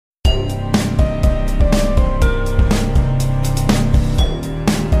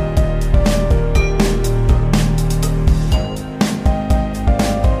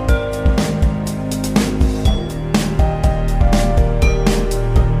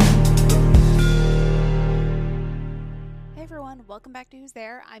everyone. Welcome back to Who's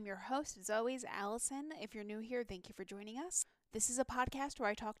There. I'm your host, as always, Allison. If you're new here, thank you for joining us. This is a podcast where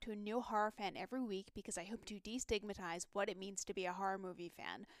I talk to a new horror fan every week because I hope to destigmatize what it means to be a horror movie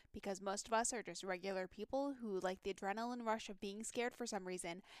fan, because most of us are just regular people who like the adrenaline rush of being scared for some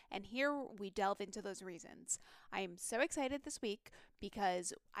reason, and here we delve into those reasons. I am so excited this week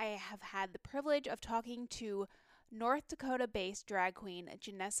because I have had the privilege of talking to North Dakota-based drag queen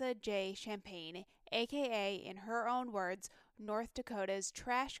Janessa Jaye Champagne, aka, in her own words, North Dakota's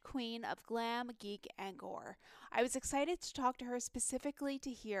trash queen of glam, geek, and gore. I was excited to talk to her specifically to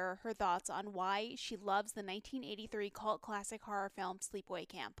hear her thoughts on why she loves the 1983 cult classic horror film Sleepaway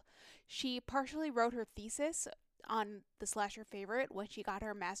Camp. She partially wrote her thesis on the slasher favorite when she got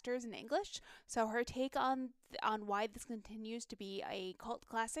her master's in English, so her take on why this continues to be a cult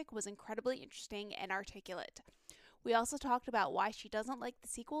classic was incredibly interesting and articulate. We also talked about why she doesn't like the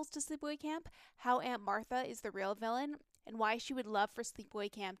sequels to Sleepaway Camp, how Aunt Martha is the real villain, and why she would love for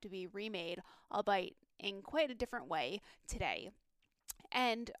Sleepaway Camp to be remade, albeit in quite a different way, today.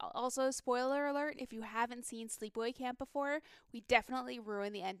 And also, spoiler alert, if you haven't seen Sleepaway Camp before, we definitely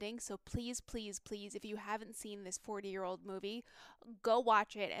ruin the ending, so please, please, please, if you haven't seen this 40-year-old movie, go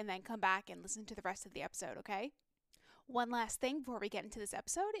watch it and then come back and listen to the rest of the episode, okay? One last thing before we get into this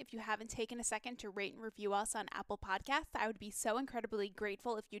episode, if you haven't taken a second to rate and review us on Apple Podcasts, I would be so incredibly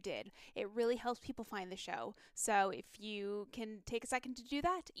grateful if you did. It really helps people find the show. So if you can take a second to do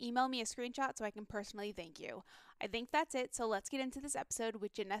that, email me a screenshot so I can personally thank you. I think that's it, so let's get into this episode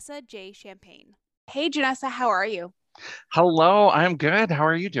with Janessa Jaye Champagne. Hey Janessa, how are you? Hello, I'm good. How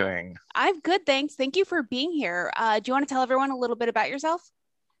are you doing? I'm good, thanks. Thank you for being here. Do you want to tell everyone a little bit about yourself?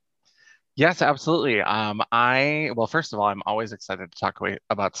 Yes, absolutely. Well, first of all, I'm always excited to talk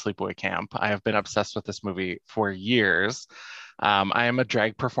about Sleepaway Camp. I have been obsessed with this movie for years. I am a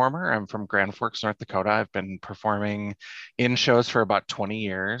drag performer. I'm from Grand Forks, North Dakota. I've been performing in shows for about 20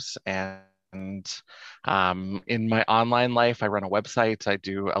 years. And in my online life, I run a website. I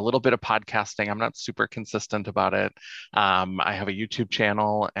do a little bit of podcasting. I'm not super consistent about it. I have a YouTube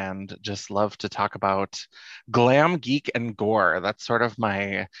channel and just love to talk about glam, geek, and gore. That's sort of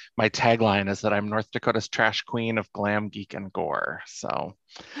my tagline is that I'm North Dakota's trash queen of glam, geek, and gore. So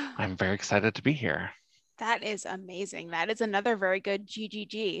I'm very excited to be here. That is amazing. That is another very good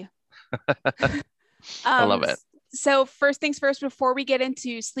GGG. I love Um, it. so first things first, before we get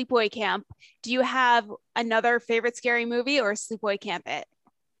into Sleepaway Camp, do you have another favorite scary movie or Sleepaway Camp it?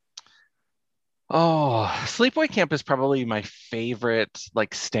 Oh, Sleepaway Camp is probably my favorite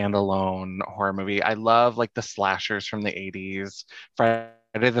like standalone horror movie. I love like the slashers from the 80s. Friday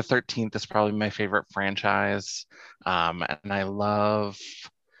the 13th is probably my favorite franchise. And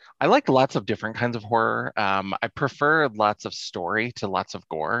I like lots of different kinds of horror. I prefer lots of story to lots of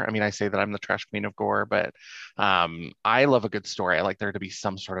gore. I mean, I say that I'm the trash queen of gore, but I love a good story. I like there to be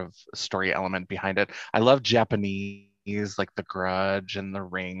some sort of story element behind it. I love Japanese, like The Grudge and The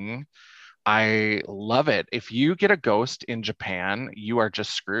Ring. I love it. If you get a ghost in Japan, you are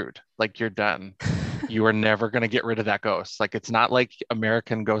just screwed. Like you're done. You are never going to get rid of that ghost. Like it's not like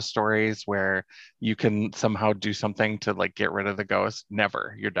American ghost stories where you can somehow do something to like get rid of the ghost.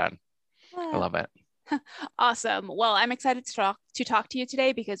 Never. You're done. I Ah, love it. awesome. Well, I'm excited to talk to you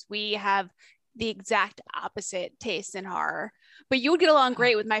today because we have the exact opposite taste in horror. But you would get along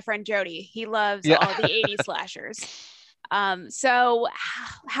great with my friend Jody. He loves Yeah. all the 80s slashers. So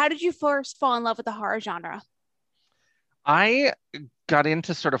how did you first fall in love with the horror genre? I got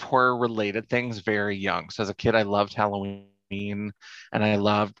into sort of horror related things very young. So as a kid, I loved Halloween and I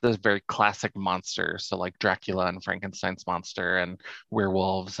loved the very classic monsters. So like Dracula and Frankenstein's monster and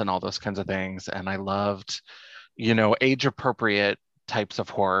werewolves and all those kinds of things. And I loved age appropriate types of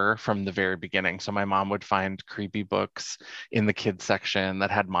horror from the very beginning. So my mom would find creepy books in the kids section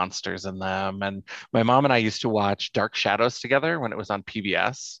that had monsters in them. And my mom and I used to watch Dark Shadows together when it was on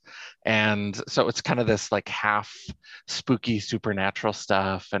PBS. And so it's kind of this like half spooky supernatural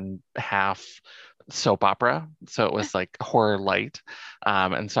stuff and half soap opera. So it was like horror light.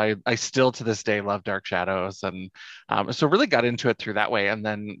 And so I still to this day love Dark Shadows. And so really got into it through that way. And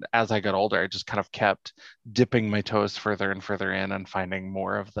then as I got older, I just kind of kept dipping my toes further and further in and finding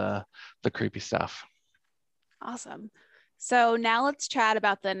more of the creepy stuff. Awesome. So now let's chat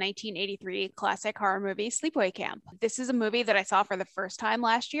about the 1983 classic horror movie Sleepaway Camp. This is a movie that I saw for the first time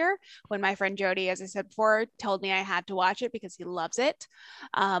last year when my friend Jody, as I said before, told me I had to watch it because he loves it.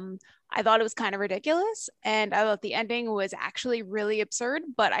 I thought it was kind of ridiculous, and I thought the ending was actually really absurd,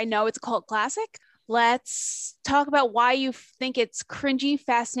 but I know it's a cult classic. Let's talk about why you think it's cringy,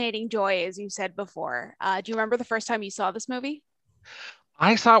 fascinating joy, as you said before. Do you remember the first time you saw this movie?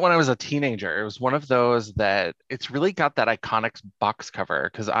 I saw it when I was a teenager. It was one of those that it's really got that iconic box cover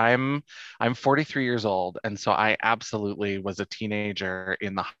because I'm 43 years old, and so I absolutely was a teenager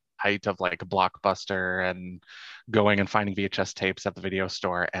in the height of like Blockbuster and going and finding VHS tapes at the video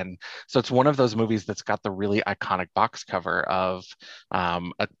store. And so it's one of those movies that's got the really iconic box cover of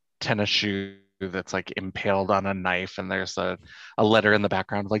a tennis shoe that's like impaled on a knife, and there's a letter in the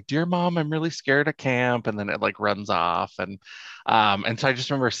background like, "Dear Mom, I'm really scared of camp," and then it like runs off. And so I just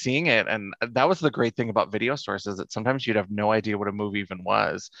remember seeing it, and that was the great thing about video stores is that sometimes you'd have no idea what a movie even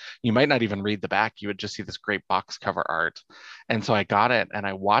was. You might not even read the back. You would just see this great box cover art. And so I got it and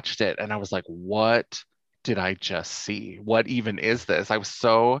I watched it and I was like, what did I just see? What even is this? I was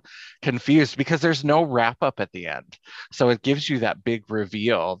so confused because there's no wrap up at the end. So it gives you that big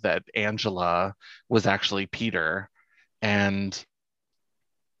reveal that Angela was actually Peter, and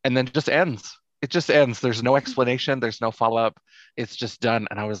and then just ends. It just ends. There's no explanation. There's no follow up. It's just done.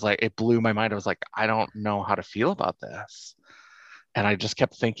 And I was like, it blew my mind. I was like, I don't know how to feel about this. And I just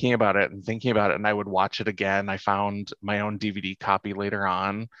kept thinking about it and thinking about it. And I would watch it again. I found my own DVD copy later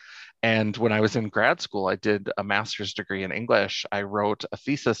on. And when I was in grad school, I did a master's degree in English. I wrote a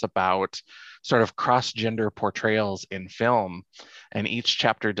thesis about sort of cross gender portrayals in film. And each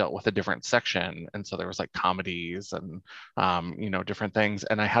chapter dealt with a different section. And so there was like comedies and, different things.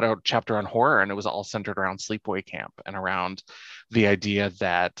 And I had a chapter on horror, and it was all centered around sleepaway camp and around the idea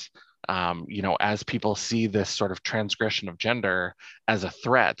that as people see this sort of transgression of gender as a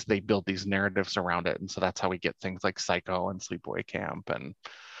threat, they build these narratives around it. And so that's how we get things like Psycho and Sleepaway Camp. And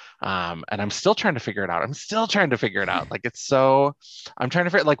I'm still trying to figure it out. I'm still trying to figure it out. Like I'm trying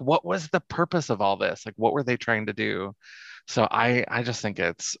to figure like what was the purpose of all this? Like what were they trying to do? So I just think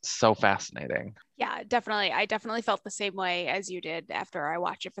it's so fascinating. Yeah, definitely. I definitely felt the same way as you did after I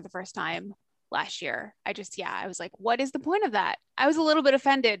watched it for the first time last year. I was like, what is the point of that? I was a little bit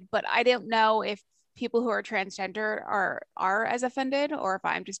offended, but I don't know if people who are transgender are as offended or if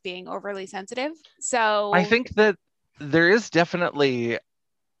I'm just being overly sensitive. I So, think that there is definitely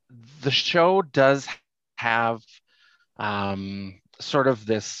the show does have sort of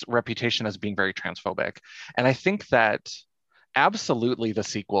this reputation as being very transphobic. And I think that absolutely the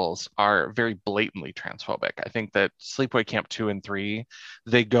sequels are very blatantly transphobic. I think that Sleepaway Camp 2 and 3,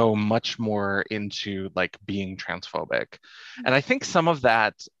 they go much more into like being transphobic. And I think some of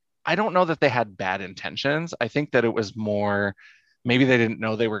that, I don't know that they had bad intentions. I think that it was more maybe they didn't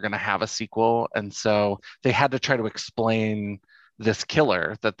know they were going to have a sequel. And so they had to try to explain this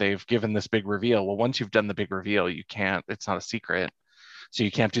killer that they've given this big reveal. Well, once you've done the big reveal, you can't, it's not a secret. So you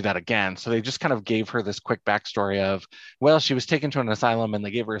can't do that again. So they just kind of gave her this quick backstory of, well, she was taken to an asylum and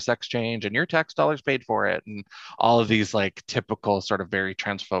they gave her a sex change and your tax dollars paid for it. And all of these like typical sort of very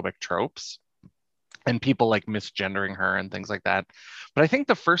transphobic tropes and people like misgendering her and things like that. But I think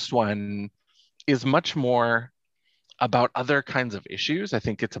the first one is much more about other kinds of issues. I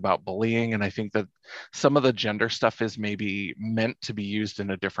think it's about bullying. And I think that some of the gender stuff is maybe meant to be used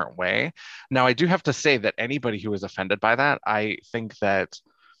in a different way. Now, I do have to say that anybody who is offended by that, I think that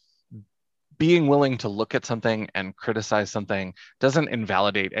being willing to look at something and criticize something doesn't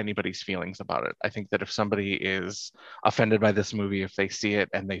invalidate anybody's feelings about it. I think that if somebody is offended by this movie, if they see it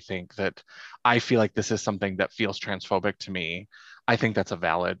and they think that I feel like this is something that feels transphobic to me, I think that's a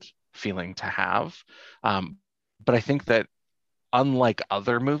valid feeling to have. But I think that unlike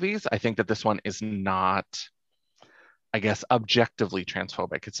other movies, I think that this one is not, I guess, objectively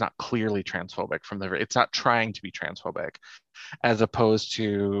transphobic. It's not clearly transphobic it's not trying to be transphobic, as opposed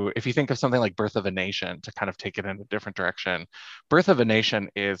to if you think of something like Birth of a Nation to kind of take it in a different direction. Birth of a Nation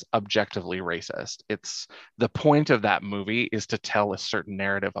is objectively racist. It's the point of that movie is to tell a certain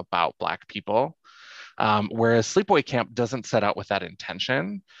narrative about Black people. Whereas Sleepaway Camp doesn't set out with that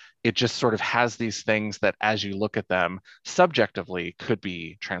intention. It just sort of has these things that, as you look at them, subjectively could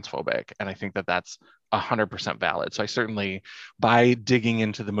be transphobic. And I think that that's 100% valid. So I certainly, by digging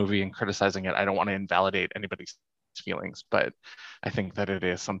into the movie and criticizing it, I don't want to invalidate anybody's feelings, but I think that it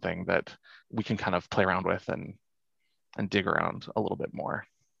is something that we can kind of play around with and dig around a little bit more.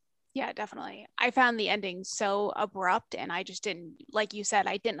 yeah, definitely. I found the ending so abrupt and I just didn't, like you said,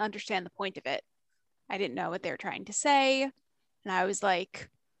 I didn't understand the point of it. I didn't know what they were trying to say. And I was like,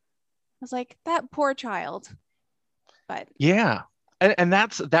 that poor child. But Yeah. And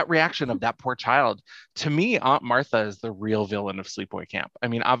that's that reaction of that poor child. To me, Aunt Martha is the real villain of Sleepaway Camp. I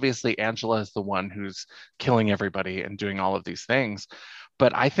mean, obviously, Angela is the one who's killing everybody and doing all of these things.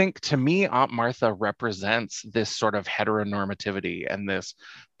 But I think to me, Aunt Martha represents this sort of heteronormativity and this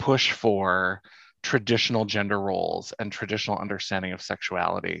push for traditional gender roles and traditional understanding of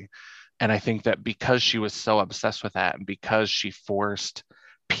sexuality. And I think that because she was so obsessed with that and because she forced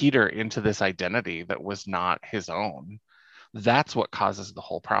Peter into this identity that was not his own. That's what causes the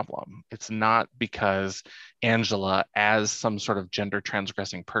whole problem. It's not because Angela, as some sort of gender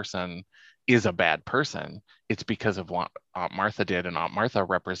transgressing person, is a bad person. It's because of what Aunt Martha did, and Aunt Martha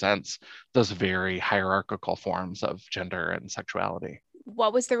represents those very hierarchical forms of gender and sexuality.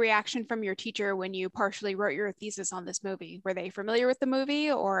 What was the reaction from your teacher when you partially wrote your thesis on this movie? Were they familiar with the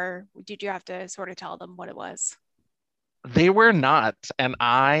movie, or did you have to sort of tell them what it was? They were not, and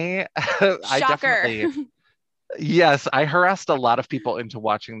I I Shocker. definitely, yes, I harassed a lot of people into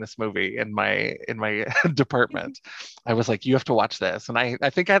watching this movie in my department. I was like, you have to watch this. And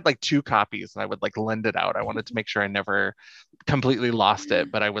I think I had like two copies and I would like lend it out. I wanted to make sure I never completely lost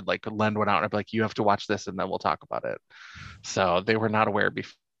it, but I would like lend one out and I'd be like, you have to watch this and then we'll talk about it. So they were not aware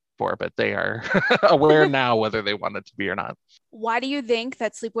before, but they are aware now whether they wanted to be or not. Why do you think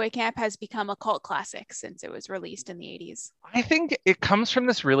that Sleepaway Camp has become a cult classic since it was released in the 80s? I think it comes from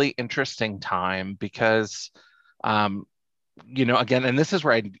this really interesting time because um, again, and this is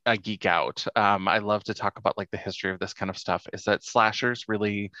where I geek out. I love to talk about like the history of this kind of stuff, is that slashers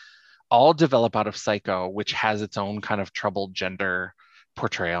really all develop out of Psycho, which has its own kind of troubled gender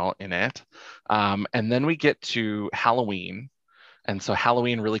portrayal in it. And then we get to Halloween. And so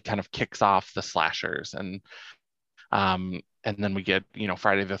Halloween really kind of kicks off the slashers. And then we get,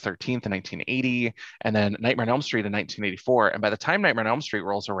 Friday the 13th in 1980, and then Nightmare on Elm Street in 1984. And by the time Nightmare on Elm Street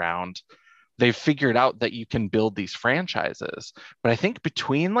rolls around, they've figured out that you can build these franchises. But I think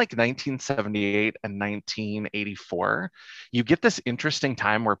between like 1978 and 1984, you get this interesting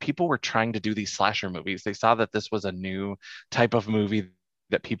time where people were trying to do these slasher movies. They saw that this was a new type of movie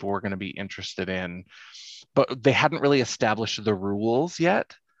that people were going to be interested in, but they hadn't really established the rules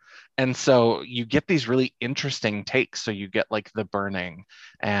yet. And so you get these really interesting takes. So you get like The Burning,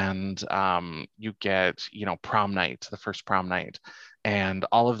 and you get, Prom Night, the first Prom Night, and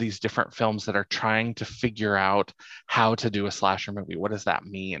all of these different films that are trying to figure out how to do a slasher movie. What does that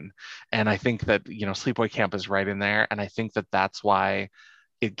mean? And I think that, Sleepaway Camp is right in there. And I think that that's why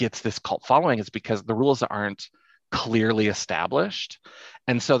it gets this cult following, is because the rules aren't clearly established.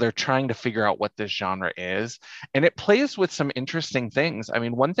 And so they're trying to figure out what this genre is. And it plays with some interesting things. I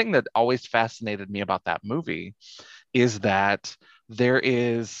mean, one thing that always fascinated me about that movie is that there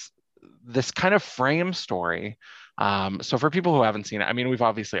is this kind of frame story. So for people who haven't seen it, I mean, we've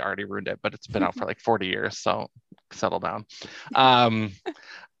obviously already ruined it, but it's been out for like 40 years. So settle down. Um,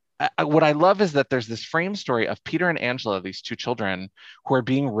 what I love is that there's this frame story of Peter and Angela, these two children who are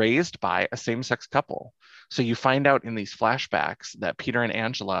being raised by a same-sex couple. So you find out in these flashbacks that Peter and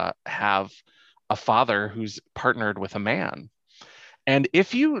Angela have a father who's partnered with a man. And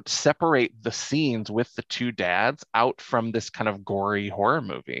if you separate the scenes with the two dads out from this kind of gory horror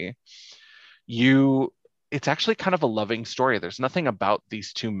movie, you it's actually kind of a loving story. There's nothing about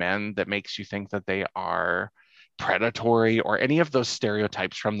these two men that makes you think that they are predatory or any of those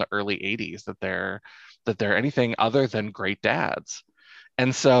stereotypes from the early 80s, that they're anything other than great dads.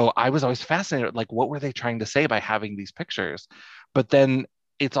 And so I was always fascinated, like, what were they trying to say by having these pictures? But then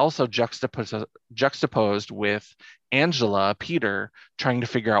it's also juxtaposed with Angela, Peter, trying to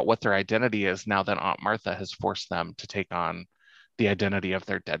figure out what their identity is now that Aunt Martha has forced them to take on the identity of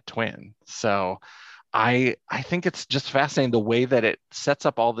their dead twin. So I think it's just fascinating the way that it sets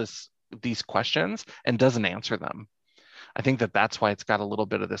up all these questions and doesn't answer them. I think that that's why it's got a little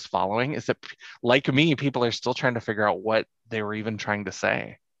bit of this following, is that, like me, people are still trying to figure out what they were even trying to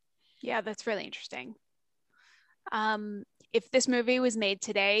say. Yeah, that's really interesting. If this movie was made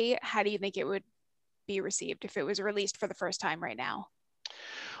today, how do you think it would be received if it was released for the first time right now?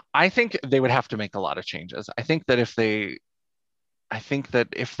 I think they would have to make a lot of changes. I think that if they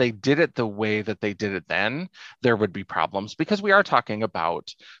did it the way that they did it then, there would be problems, because we are talking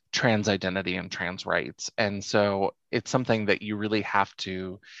about trans identity and trans rights. And so it's something that you really have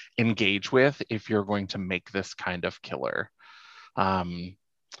to engage with if you're going to make this kind of killer. Um,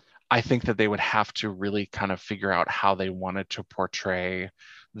 I think that they would have to really kind of figure out how they wanted to portray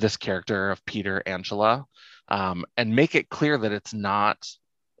this character of Peter Angela, and make it clear that it's not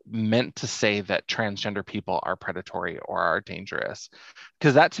meant to say that transgender people are predatory or are dangerous.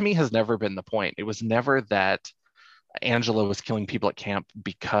 Because that to me has never been the point. It was never that Angela was killing people at camp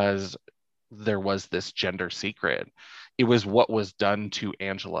because there was this gender secret. It was what was done to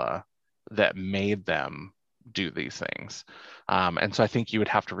Angela that made them do these things. And so I think you would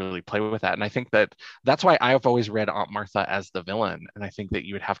have to really play with that. And I think that that's why I've always read Aunt Martha as the villain. And I think that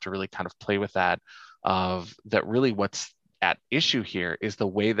you would have to really kind of play with that, of that really what's at issue here is the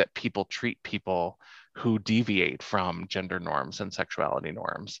way that people treat people who deviate from gender norms and sexuality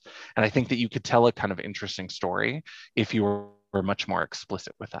norms. And I think that you could tell a kind of interesting story if you were were much more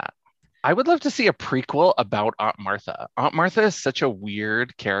explicit with that. I would love to see a prequel about Aunt Martha. Aunt Martha is such a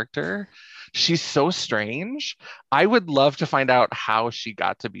weird character. She's so strange. I would love to find out how she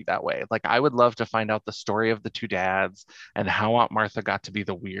got to be that way. Like, I would love to find out the story of the two dads and how Aunt Martha got to be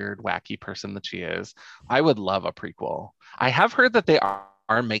the weird, wacky person that she is. I would love a prequel. I have heard that they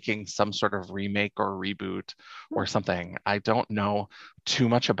are making some sort of remake or reboot Hmm. or something. I don't know too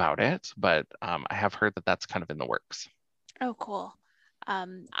much about it, but I have heard that that's kind of in the works. Oh, cool.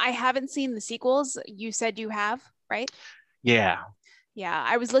 I haven't seen the sequels. You said you have, right? Yeah, Yeah,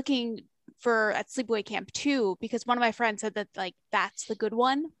 I was looking for at Sleepaway Camp 2 because one of my friends said that like that's the good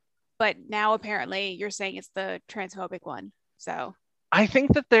one, but now apparently you're saying it's the transphobic one. So, I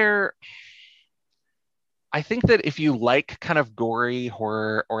think that they're I think that if you like kind of gory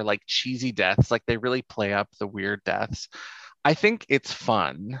horror or like cheesy deaths, like they really play up the weird deaths. I think it's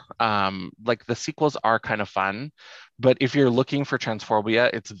fun. Like the sequels are kind of fun, but if you're looking for transphobia,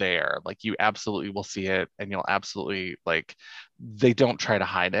 it's there. Like you absolutely will see it and you'll absolutely like they don't try to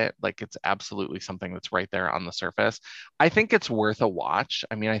hide it. Like it's absolutely something that's right there on the surface. I think it's worth a watch.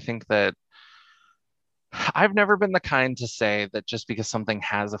 I mean, I think that I've never been the kind to say that just because something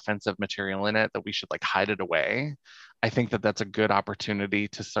has offensive material in it that we should like hide it away. I think that that's a good opportunity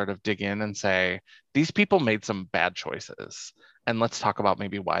to sort of dig in and say these people made some bad choices and let's talk about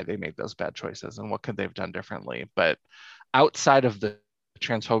maybe why they made those bad choices and what could they've done differently. But outside of the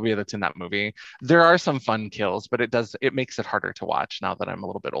transphobia that's in that movie, there are some fun kills, but it makes it harder to watch now that I'm a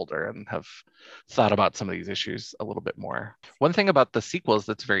little bit older and have thought about some of these issues a little bit more. One thing about the sequels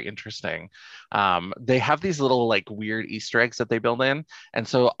that's very interesting, they have these little like weird Easter eggs that they build in. And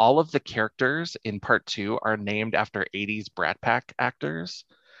so all of the characters in part two are named after 80s Brat Pack actors.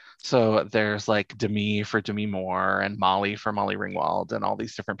 So there's like Demi for Demi Moore and Molly for Molly Ringwald and all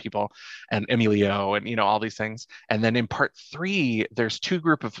these different people and Emilio and all these things. And then in part three, there's two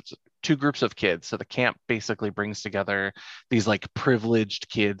groups of kids. So the camp basically brings together these like privileged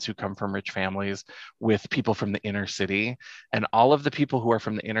kids who come from rich families with people from the inner city. And all of the people who are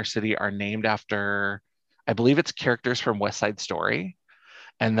from the inner city are named after, I believe it's characters from West Side Story.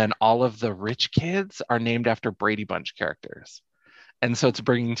 And then all of the rich kids are named after Brady Bunch characters. And so it's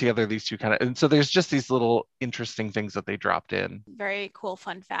bringing together these two kind of, and so there's just these little interesting things that they dropped in. very cool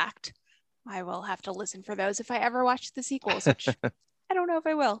fun fact. I will have to listen for those if I ever watch the sequels, which I don't know if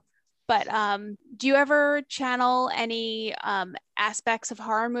I will. But do you ever channel any aspects of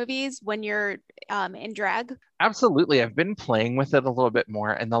horror movies when you're in drag? Absolutely. I've been playing with it a little bit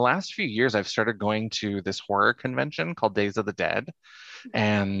more. In the last few years, I've started going to this horror convention called Days of the Dead.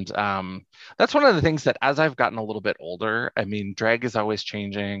 And that's one of the things that as I've gotten a little bit older, I mean, drag is always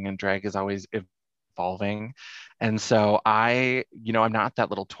changing and drag is always evolving. And so I'm not that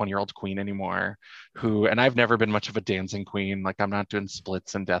little 20-year-old queen anymore and I've never been much of a dancing queen. Like I'm not doing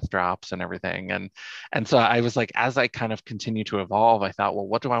splits and death drops and everything. And so I was like, as I kind of continue to evolve, I thought, well,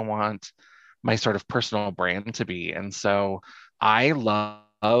 what do I want my sort of personal brand to be? And so I love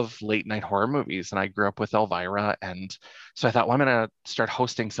late night horror movies and I grew up with Elvira and so I thought, well, I'm going to start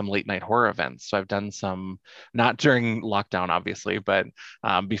hosting some late night horror events. So I've done some, not during lockdown, obviously, but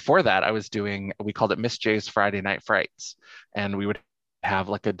before that, we called it Miss J's Friday Night Frights. And we would have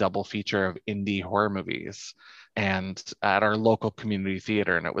like a double feature of indie horror movies and at our local community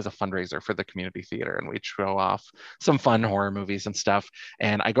theater. And it was a fundraiser for the community theater. And we'd show off some fun horror movies and stuff.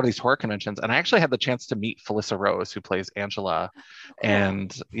 And I go to these horror conventions and I actually had the chance to meet Felissa Rose, who plays Angela. Cool.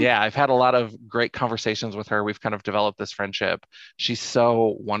 And yeah, I've had a lot of great conversations with her. We've kind of developed this friendship. She's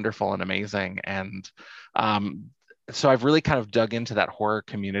so wonderful and amazing. And um, so I've really kind of dug into that horror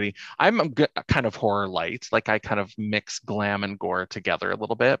community. Kind of horror light, like I kind of mix glam and gore together a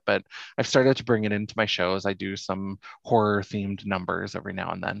little bit, but I've started to bring it into my shows. I do some horror themed numbers every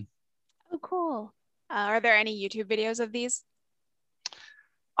now and then. Oh, cool. Are there any YouTube videos of these?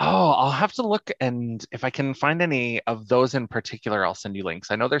 Oh, I'll have to look and if I can find any of those in particular, I'll send you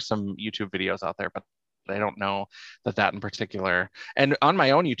links. I know there's some YouTube videos out there, but I don't know that in particular. And on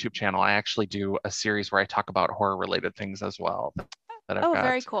my own YouTube channel, I actually do a series where I talk about horror related things as well that I've Oh, got.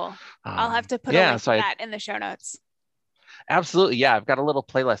 very cool. I'll have to put a Yeah, link so to I that in the show notes. absolutely, yeah, I've got a little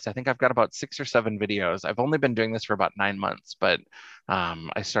playlist. I think I've got about 6 or 7 videos. I've only been doing this for about 9 months, but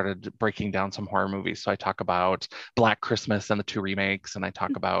I started breaking down some horror movies. So I talk about Black Christmas and the two remakes, and I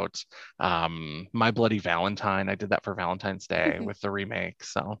talk about My Bloody Valentine. I did that for Valentine's Day with the remake.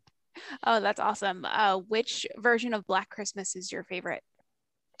 So Oh, that's awesome. Which version of Black Christmas is your favorite?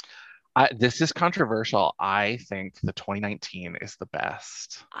 this is controversial. I think the 2019 is the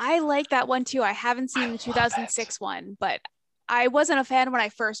best. I like that one too. I haven't I seen the love it. 2006 one, but I wasn't a fan when I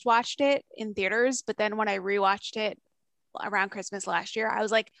first watched it in theaters, but then when I rewatched it around Christmas last year. I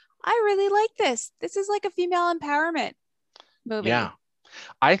was like, I really like this. This is like a female empowerment Yeah. movie.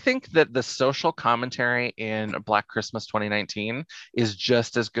 I think that the social commentary in Black Christmas 2019 is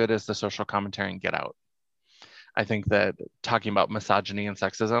just as good as the social commentary in Get Out. I think that talking about misogyny and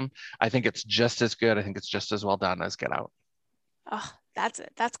sexism, I think it's just as good. I think it's just as well done as Get Out. Oh, that's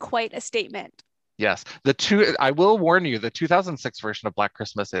it. That's quite a statement. Yes. I will warn you, the 2006 version of Black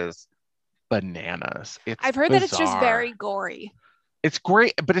Christmas is bananas. It's I've heard that it's just bizarre. very gory. It's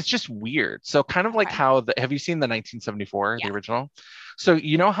great, but it's just weird. So kind of like Okay. how have you seen the 1974, Yeah. the original? So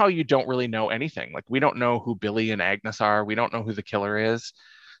you know how you don't really know anything. Like we don't know who Billy and Agnes are. We don't know who the killer is.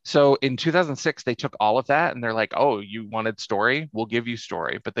 So in 2006, they took all of that and they're like, oh, you wanted story? We'll give you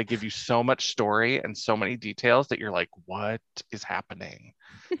story. But they give you so much story and so many details that you're like, what is happening?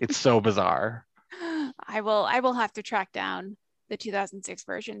 It's so bizarre. I will have to track down the 2006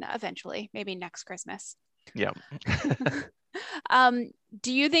 version eventually, maybe next Christmas. Yeah. um,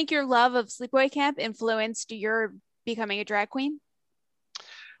 do you think your love of sleepaway camp influenced your becoming a drag queen?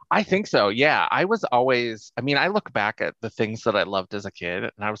 I think so. Yeah. I mean, I look back at the things that I loved as a kid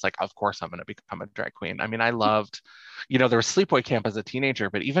and I was like, of course I'm going to become a drag queen. I mean, I loved, there was Sleepaway Camp as a teenager,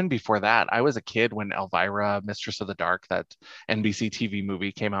 but even before that, I was a kid when Elvira, Mistress of the Dark, that NBC TV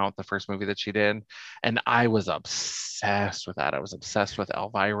movie came out, the first movie that she did. And I was obsessed with that. I was obsessed with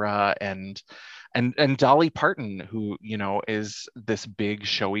Elvira and Dolly Parton, who, is this big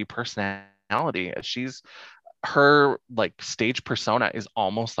showy personality. Her like stage persona is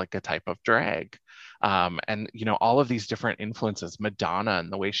almost like a type of drag. And all of these different influences, Madonna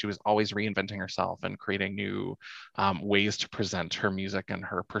and the way she was always reinventing herself and creating new ways to present her music and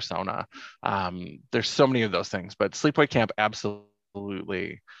her persona. There's so many of those things, but Sleepaway Camp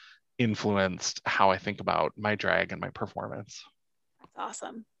absolutely influenced how I think about my drag and my performance. That's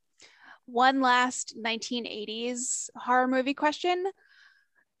awesome. One last 1980s horror movie question.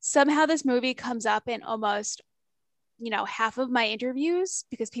 Somehow this movie comes up in almost, half of my interviews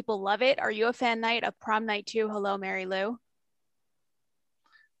because people love it. Are you a fan night of Prom Night 2, Hello, Mary Lou?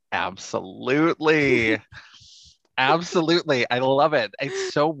 Absolutely. Absolutely. I love it.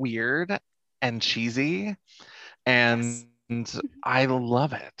 It's so weird and cheesy, Yes. and I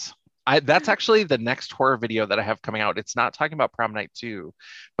love it. That's actually the next horror video that I have coming out. It's not talking about Prom Night 2,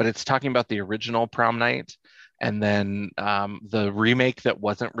 but it's talking about the original Prom Night and then the remake that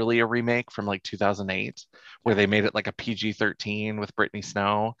wasn't really a remake from like 2008, where Yep. they made it like a PG-13 with Brittany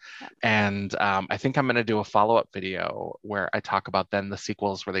Snow. Yep. And I think I'm going to do a follow-up video where I talk about then the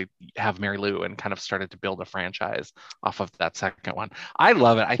sequels where they have Mary Lou and kind of started to build a franchise off of that second one. I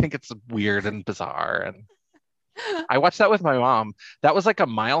love it. I think it's weird and bizarre, and I watched that with my mom. That was like a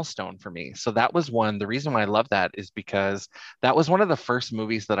milestone for me. So that was one. The reason why I love that is because that was one of the first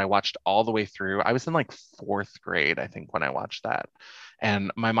movies that I watched all the way through. I was in like fourth grade, I think, when I watched that. And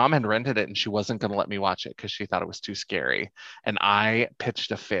my mom had rented it and she wasn't going to let me watch it because she thought it was too scary. And I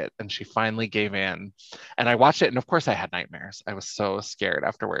pitched a fit and she finally gave in. And I watched it. And of course, I had nightmares. I was so scared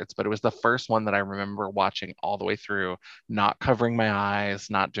afterwards. But it was the first one that I remember watching all the way through, not covering my eyes,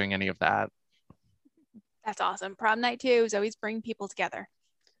 not doing any of that. That's awesome. Prom Night 2 is always bring people together.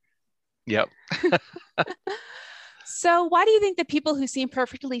 Yep. So, why do you think that people who seem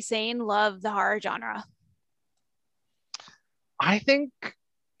perfectly sane love the horror genre? I think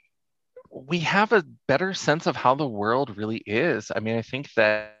we have a better sense of how the world really is. I mean, I think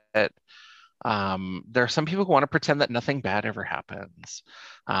that there are some people who want to pretend that nothing bad ever happens.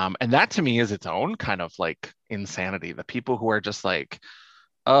 And that to me is its own kind of like insanity. The people who are just like,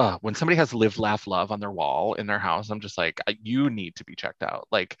 when somebody has live, laugh, love on their wall in their house, I'm just like, you need to be checked out.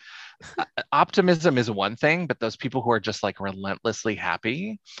 Like, optimism is one thing, but those people who are just like relentlessly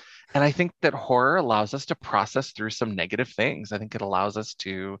happy. And I think that horror allows us to process through some negative things. I think it allows us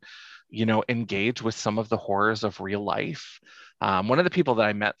to, engage with some of the horrors of real life. One of the people that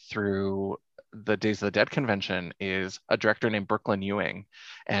I met through the Days of the Dead convention is a director named Brooklyn Ewing,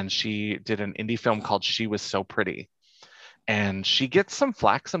 and she did an indie film called She Was So Pretty. And she gets some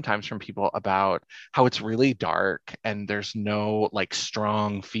flack sometimes from people about how it's really dark and there's no like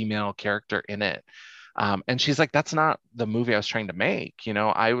strong female character in it. And she's like, that's not the movie I was trying to make.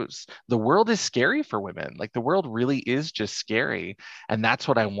 The world is scary for women. Like the world really is just scary. And that's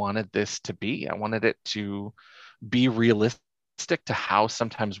what I wanted this to be. I wanted it to be realistic to how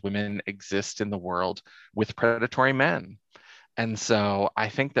sometimes women exist in the world with predatory men. And so I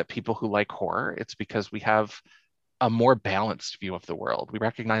think that people who like horror, it's because we have a more balanced view of the world. We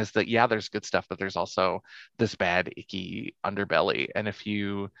recognize that, yeah, there's good stuff, but there's also this bad, icky underbelly. And if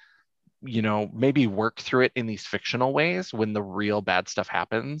maybe work through it in these fictional ways, when the real bad stuff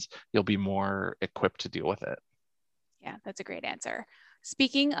happens, you'll be more equipped to deal with it. Yeah, that's a great answer.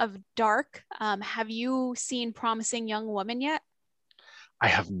 Speaking of dark, have you seen Promising Young Woman yet? I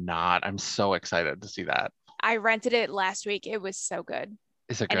have not. I'm so excited to see that. I rented it last week. It was so good.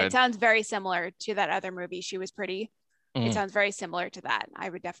 Is it And it good? sounds very similar to that other movie, She Was Pretty. It Mm. sounds very similar to that. I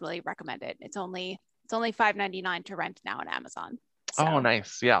would definitely recommend it. It's only $5.99 to rent now on Amazon. Oh, So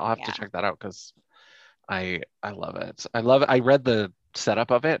nice. Yeah, I'll have to yeah. check that out because I love it. I love it. I read the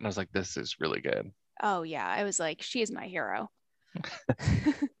setup of it and I was like, this is really good. Oh yeah. I was like, she is my hero.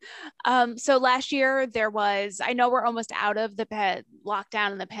 So last year there was, I know we're almost out of the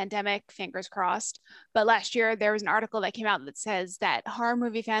lockdown and the pandemic, fingers crossed, but last year there was an article that came out that says that horror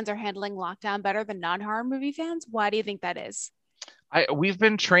movie fans are handling lockdown better than non-horror movie fans. Why do you think that is? We've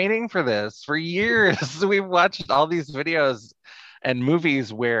been training for this for years. We've watched all these videos and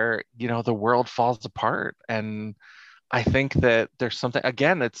movies where, the world falls apart. And I think that there's something,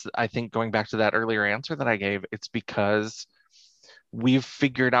 again, I think going back to that earlier answer that I gave, it's because we've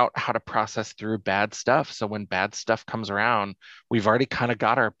figured out how to process through bad stuff. So when bad stuff comes around, we've already kind of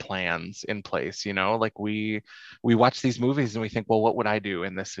got our plans in place, like we watch these movies and we think, well, what would I do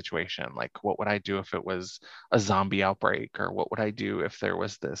in this situation? Like what would I do if it was a zombie outbreak, or what would I do if there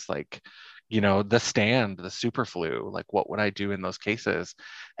was this like the stand, the super flu, like what would I do in those cases?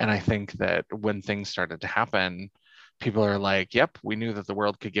 And I think that when things started to happen, people are like, yep, we knew that the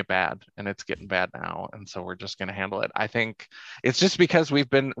world could get bad and it's getting bad now. And so we're just going to handle it. I think it's just because we've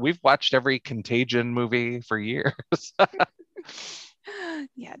watched every Contagion movie for years.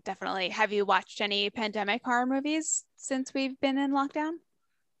 Yeah, definitely. Have you watched any pandemic horror movies since we've been in lockdown?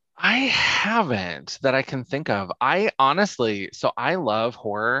 I haven't that I can think of. I honestly, so I love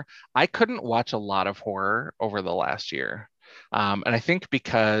horror. I couldn't watch a lot of horror over the last year. And I think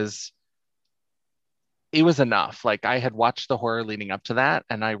because it was enough. Like I had watched the horror leading up to that,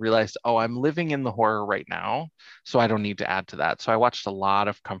 and I realized, oh, I'm living in the horror right now, so I don't need to add to that. So I watched a lot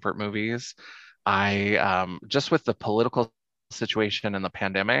of comfort movies. I just with the political situation and the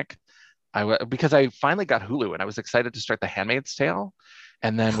pandemic, because I finally got Hulu and I was excited to start The Handmaid's Tale,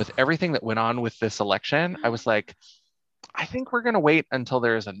 and then with everything that went on with this election, I was like, I think we're going to wait until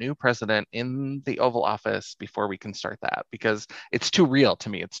there is a new president in the Oval Office before we can start that, because it's too real to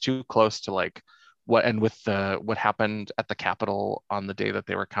me. It's too close to like with the what happened at the Capitol on the day that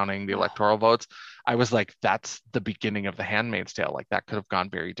they were counting the Oh, electoral votes. I was like, that's the beginning of The Handmaid's Tale. Like that could have gone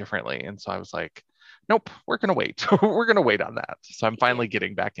very differently. And so I was like, nope, we're going to wait. We're going to wait on that. So I'm yeah. finally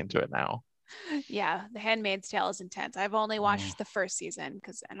getting back into it now. Yeah, The Handmaid's Tale is intense. I've only Mm, watched the first season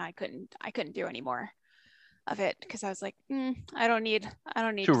and I couldn't do any more of it because I was like, I don't need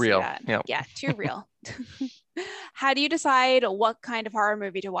too to see real. that. Yeah. Yeah, too real. How do you decide what kind of horror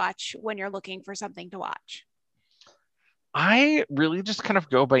movie to watch when you're looking for something to watch? I really just kind of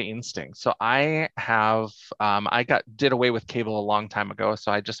go by instinct. So I did away with cable a long time ago.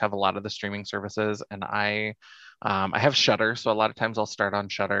 So I just have a lot of the streaming services, and I have Shutter. So a lot of times I'll start on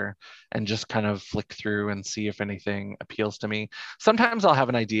Shutter and just kind of flick through and see if anything appeals to me. Sometimes I'll have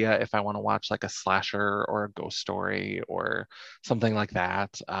an idea if I want to watch like a slasher or a ghost story or something like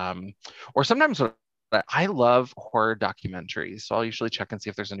that. Or sometimes I love horror documentaries. So I'll usually check and see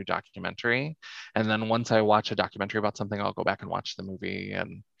if there's a new documentary. And then once I watch a documentary about something, I'll go back and watch the movie.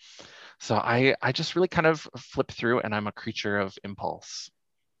 And so I just really kind of flip through, and I'm a creature of impulse.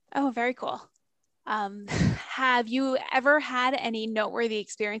 Oh, very cool. Have you ever had any noteworthy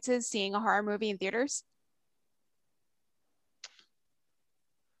experiences seeing a horror movie in theaters?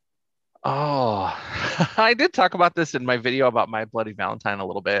 Oh, I did talk about this in my video about My Bloody Valentine a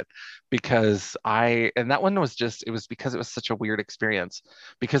little bit, and that one was it was because it was such a weird experience,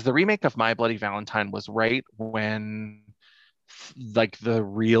 because the remake of My Bloody Valentine was right when like the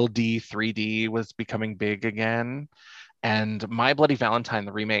real D 3D was becoming big again. And My Bloody Valentine,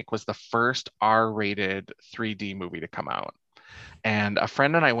 the remake, was the first R-rated 3D movie to come out. And a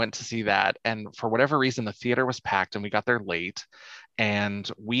friend and I went to see that. And for whatever reason, the theater was packed and we got there late. And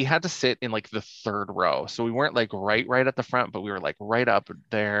we had to sit in like the third row. So we weren't like right at the front, but we were like right up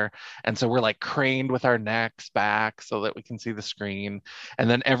there. And so we're like craned with our necks back so that we can see the screen. And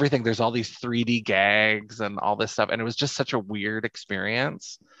then there's all these 3D gags and all this stuff. And it was just such a weird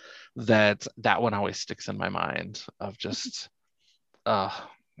experience that one always sticks in my mind of just, uh,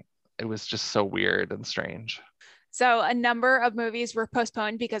 it was just so weird and strange. So, a number of movies were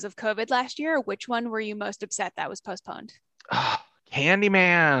postponed because of COVID last year. Which one were you most upset that was postponed? Ah,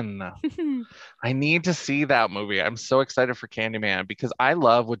 Candyman. I need to see that movie. I'm so excited for Candyman because I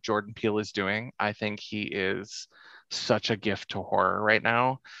love what Jordan Peele is doing. I think he is such a gift to horror right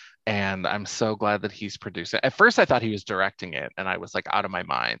now. And I'm so glad that he's producing. At first, I thought he was directing it, and I was like out of my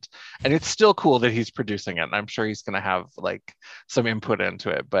mind. And it's still cool that he's producing it, and I'm sure he's going to have like some input into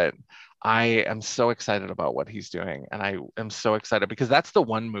it. But I am so excited about what he's doing, and I am so excited because that's the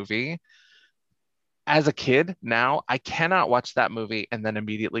one movie. As a kid, now I cannot watch that movie and then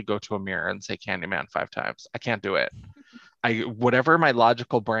immediately go to a mirror and say Candyman 5 times. I can't do it. I whatever my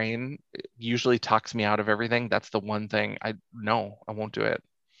logical brain usually talks me out of everything. That's the one thing I no, I won't do it.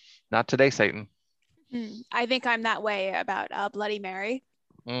 Not today, Satan. I think I'm that way about Bloody Mary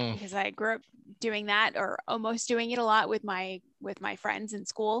Mm, because I grew up doing that or almost doing it a lot with my friends in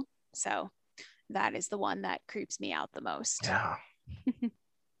school. So that is the one that creeps me out the most. yeah.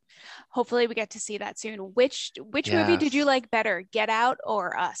 Hopefully we get to see that soon. Which movie did you Yes. like better, Get Out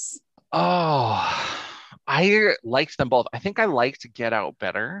or Us? Oh, I liked them both. I think I liked Get Out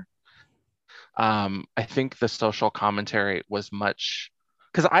better. I think the social commentary was much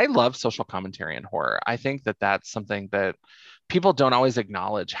because I love social commentary in horror. I think that that's something that people don't always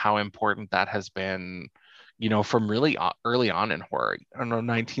acknowledge how important that has been, from really early on in horror. I don't know,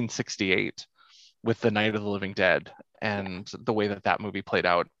 1968 with The Night of the Living Dead Yeah. and the way that that movie played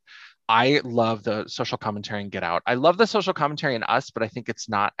out. I love the social commentary in Get Out. I love the social commentary in Us, but I think it's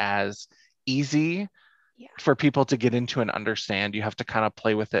not as easy Yeah. for people to get into and understand. You have to kind of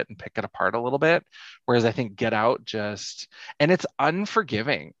play with it and pick it apart a little bit. Whereas I think Get Out and it's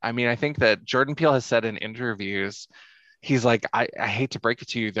unforgiving. I mean, I think that Jordan Peele has said in interviews, he's like, I hate to break it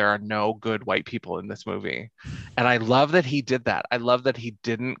to you, there are no good white people in this movie. And I love that he did that. I love that he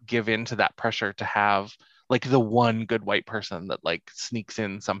didn't give in to that pressure to have like the one good white person that like sneaks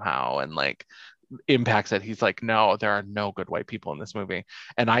in somehow and like impacts it. He's like, no, there are no good white people in this movie.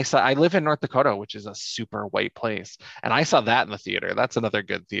 And I live in North Dakota, which is a super white place. And I saw that in the theater. That's another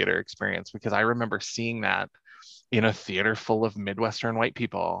good theater experience because I remember seeing that in a theater full of Midwestern white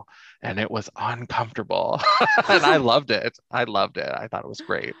people and it was uncomfortable. And I loved it. I loved it. I thought it was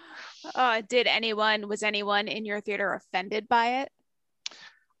great. Was anyone in your theater offended by it?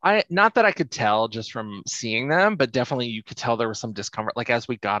 I not that I could tell just from seeing them, but definitely you could tell there was some discomfort. Like as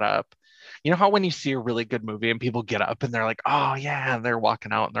we got up, you know how when you see a really good movie and people get up and they're like, "Oh yeah," and they're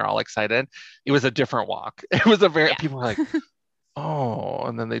walking out and they're all excited. It was a different walk. It was a very Yeah. people were like, "Oh,"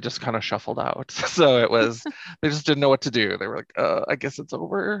 and then they just kind of shuffled out. So it was they just didn't know what to do. They were like, I guess it's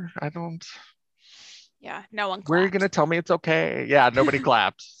over. I don't. Yeah, no one Where are you gonna clapped. tell me it's okay?" Yeah, nobody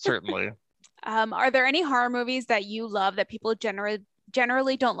clapped. Certainly. Are there any horror movies that you love that people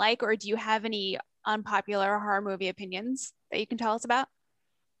generally don't like, or do you have any unpopular horror movie opinions that you can tell us about?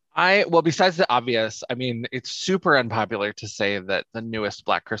 Well, besides the obvious, I mean, it's super unpopular to say that the newest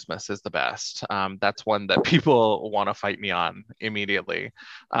Black Christmas is the best. That's one that people want to fight me on immediately.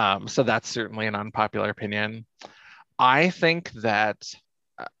 So that's certainly an unpopular opinion. I think that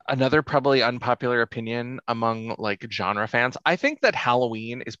another probably unpopular opinion among like genre fans, I think that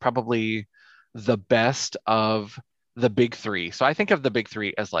Halloween is probably the best of the big three. So I think of the big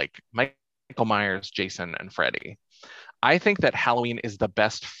three as like Michael Myers, Jason, and Freddy. I think that Halloween is the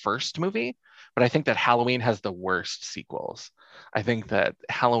best first movie, but I think that Halloween has the worst sequels. I think that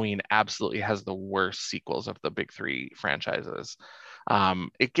Halloween absolutely has the worst sequels of the big three franchises.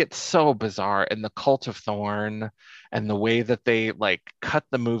 It gets so bizarre, and the Cult of Thorn and the way that they like cut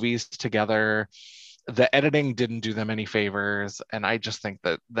the movies together, the editing didn't do them any favors, and I just think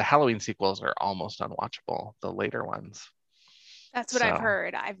that the Halloween sequels are almost unwatchable, the later ones. That's what I've So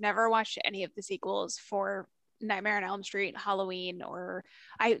heard. I've never watched any of the sequels for Nightmare on Elm Street, Halloween, or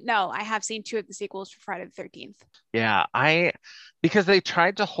I no, I have seen two of the sequels for Friday the 13th. yeah, because they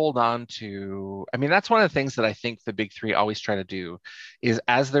tried to hold on to, I mean, that's one of the things that I think the big three always try to do is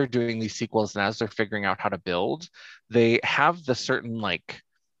as they're doing these sequels and as they're figuring out how to build, they have the certain like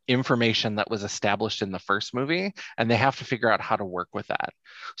information that was established in the first movie and they have to figure out how to work with that.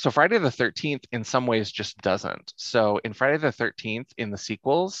 So Friday the 13th in some ways just doesn't. So in Friday the 13th in the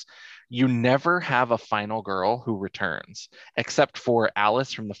sequels, you never have a final girl who returns except for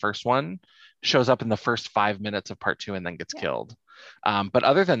Alice from the first one shows up in the first 5 minutes of part two and then gets Yeah. killed. But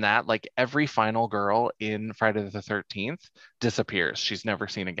other than that, like every final girl in Friday the 13th disappears. She's never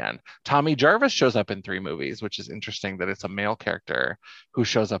seen again. Tommy Jarvis shows up in three movies, which is interesting that it's a male character who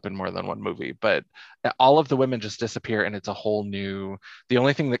shows up in more than one movie. But all of the women just disappear and it's a whole new. The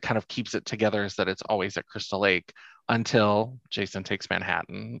only thing that kind of keeps it together is that it's always at Crystal Lake until Jason takes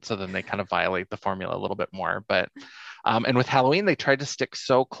Manhattan. So then they kind of violate the formula a little bit more. But and with Halloween, they tried to stick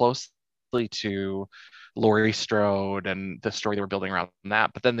so closely to Laurie Strode and the story they were building around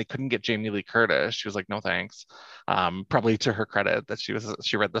that. But then they couldn't get Jamie Lee Curtis. She was like, no thanks. Probably to her credit that she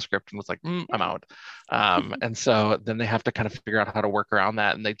read the script and was like, I'm out. And so then they have to kind of figure out how to work around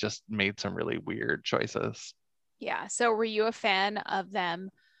that, and they just made some really weird choices. Yeah. So were you a fan of them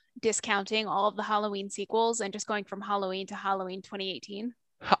discounting all of the Halloween sequels and just going from Halloween to Halloween 2018?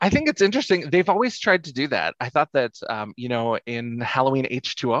 I think it's interesting. They've always tried to do that. I thought that, in Halloween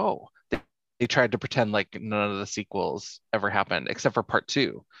H2O, they tried to pretend like none of the sequels ever happened except for part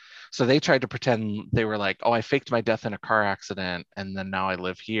two. So they tried to pretend they were like, oh, I faked my death in a car accident and then now I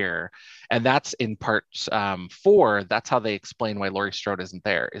live here. And that's in part four. That's how they explain why Laurie Strode isn't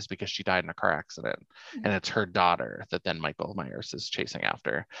there, is because she died in a car accident. And it's her daughter that then Michael Myers is chasing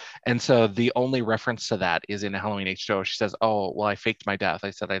after. And so the only reference to that is in Halloween H2O. She says, oh, well, I faked my death.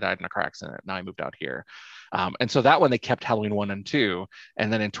 I said I died in a car accident. Now I moved out here. And so that one they kept Halloween 1 and 2.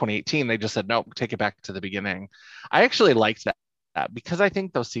 And then in 2018, they just said, nope, take it back to the beginning. I actually liked that because I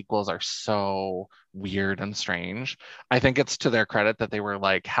think those sequels are so weird and strange. I think it's to their credit that they were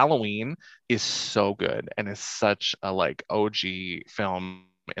like, Halloween is so good and is such a like OG film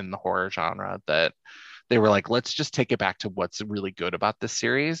in the horror genre that they were like, let's just take it back to what's really good about this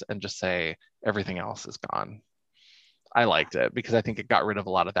series and just say everything else is gone. I liked it because I think it got rid of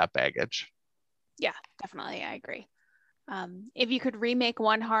a lot of that baggage. Yeah, definitely. I agree. If you could remake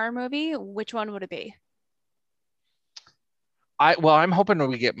one horror movie, which one would it be? I'm hoping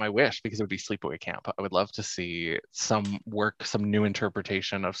we get my wish because it would be Sleepaway Camp. I would love to see some new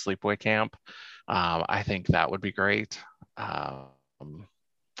interpretation of Sleepaway Camp. I think that would be great. I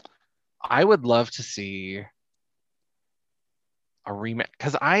would love to see a remake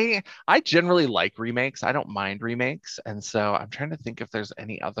because I generally like remakes. I don't mind remakes, and so I'm trying to think if there's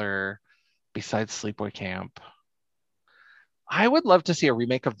any other besides Sleepaway Camp. I would love to see a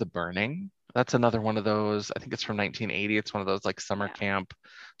remake of The Burning. That's another one of those. I think it's from 1980. It's one of those like summer Yeah. camp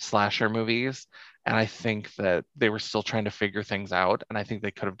slasher movies. And I think that they were still trying to figure things out. And I think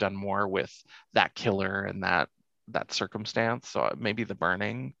they could have done more with that killer and that circumstance. So maybe The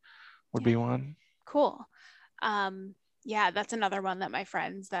Burning would Yeah. be one. Cool. Yeah, that's another one that my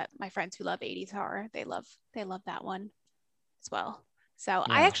friends who love 80s horror, they love that one as well. So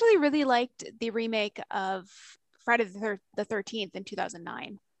I Yeah. actually really liked the remake of Friday the 13th in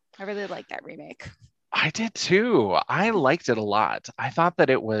 2009. I really liked that remake. I did too. I liked it a lot. I thought that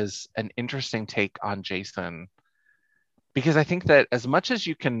it was an interesting take on Jason because I think that as much as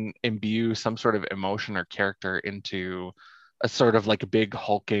you can imbue some sort of emotion or character into a sort of like a big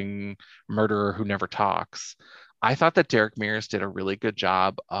hulking murderer who never talks, I thought that Derek Mears did a really good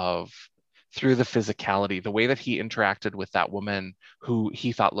job of through the physicality, the way that he interacted with that woman who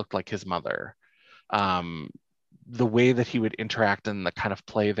he thought looked like his mother, um, the way that he would interact and the kind of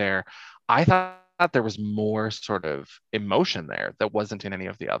play there, I thought there was more sort of emotion there that wasn't in any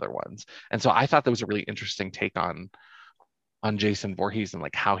of the other ones. And so I thought that was a really interesting take on Jason Voorhees and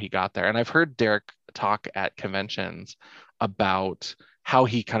like how he got there. And I've heard Derek talk at conventions about how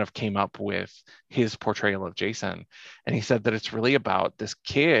he kind of came up with his portrayal of Jason. And he said that it's really about this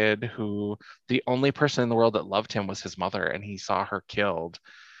kid who the only person in the world that loved him was his mother, and he saw her killed.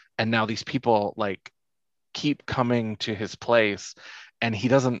 And now these people like keep coming to his place and he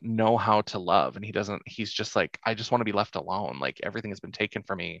doesn't know how to love, and he's just like, I just want to be left alone, like everything has been taken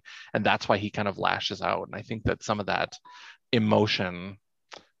from me. And that's why he kind of lashes out. And I think that emotion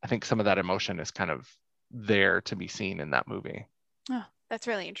some of that emotion is kind of there to be seen in that movie. Oh, that's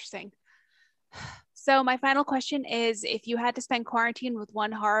really interesting. So my final question is, if you had to spend quarantine with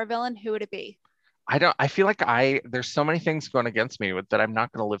one horror villain, who would it be? I feel like there's so many things going against me that I'm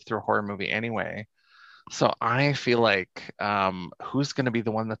not going to live through a horror movie anyway. So I feel like who's going to be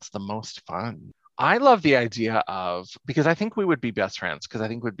the one that's the most fun? I love the idea of, because I think we would be best friends, because I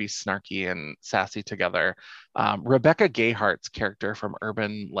think we'd be snarky and sassy together. Rebecca Gayhart's character from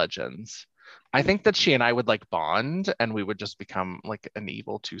Urban Legends. I think that she and I would like bond and we would just become like an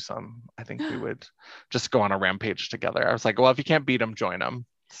evil twosome. I think we would just go on a rampage together. I was like, well, if you can't beat them, join them.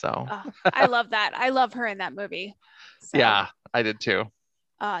 So Oh, I love that. I love her in that movie. So, yeah, I did too.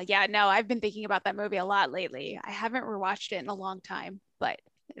 yeah, no, I've been thinking about that movie a lot lately. I haven't rewatched it in a long time, but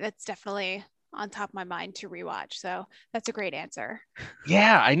that's definitely on top of my mind to rewatch. So that's a great answer.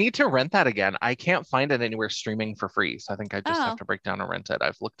 Yeah, I need to rent that again. I can't find it anywhere streaming for free. So I think I just have Oh, to break down and rent it.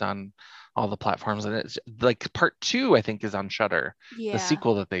 I've looked on all the platforms and it's like part two, I think, is on Shudder, the yeah.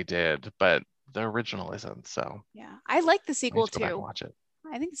 sequel that they did, but the original isn't. So Yeah. I like the I need sequel to go back and too. watch it.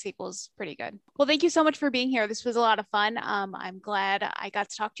 I think the sequel is pretty good. Well, thank you so much for being here. This was a lot of fun. I'm glad I got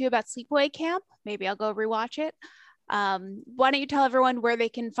to talk to you about Sleepaway Camp. Maybe I'll go rewatch it. Why don't you tell everyone where they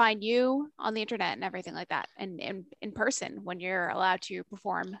can find you on the internet and everything like that, and in person when you're allowed to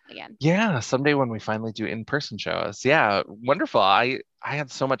perform again? Yeah, someday when we finally do in-person shows. Yeah, wonderful. I had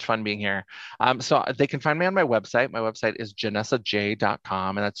so much fun being here. So they can find me on my website. My website is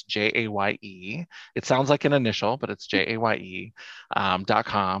janessajay.com, and that's Jaye. It sounds like an initial, but it's Jaye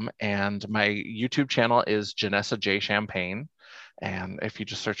 .com. And my YouTube channel is Janessa J Champagne. And if you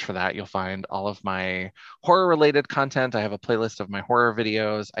just search for that, you'll find all of my horror related content. I have a playlist of my horror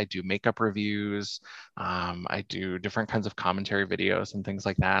videos. I do makeup reviews. I do different kinds of commentary videos and things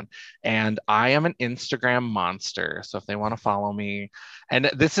like that. And I am an Instagram monster. So if they want to follow me, and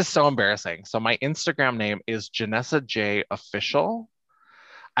this is so embarrassing. So my Instagram name is Janessa J Official.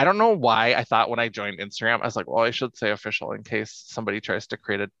 I don't know why I thought when I joined Instagram, I was like, well, I should say official in case somebody tries to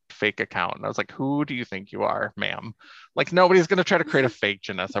create a fake account. And I was like, who do you think you are, ma'am? Like, nobody's going to try to create a fake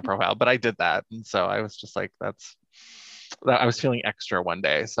Janessa profile, but I did that. And so I was just like, I was feeling extra one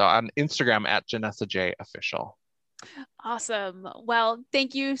day. So on Instagram at Janessa J Official. Awesome. Well,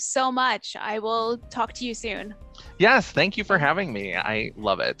 thank you so much. I will talk to you soon. Yes, thank you for having me. I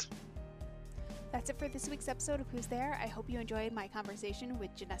love it. That's it for this week's episode of Who's There. I hope you enjoyed my conversation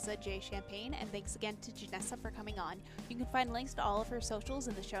with Janessa J Champagne, and thanks again to Janessa for coming on. You can find links to all of her socials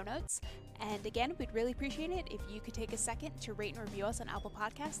in the show notes. And again, we'd really appreciate it if you could take a second to rate and review us on Apple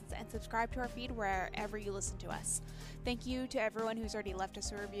Podcasts and subscribe to our feed wherever you listen to us. Thank you to everyone who's already left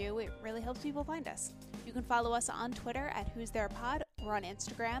us a review. It really helps people find us. You can follow us on Twitter at Who's There Pod, or on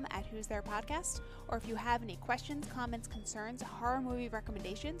Instagram at Who's There Podcast. Or if you have any questions, comments, concerns, horror movie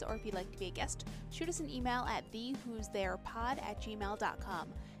recommendations, or if you'd like to be a guest, shoot us an email at thewho'stherepod@gmail.com.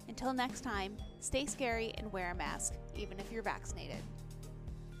 Until next time, stay scary and wear a mask, even if you're vaccinated.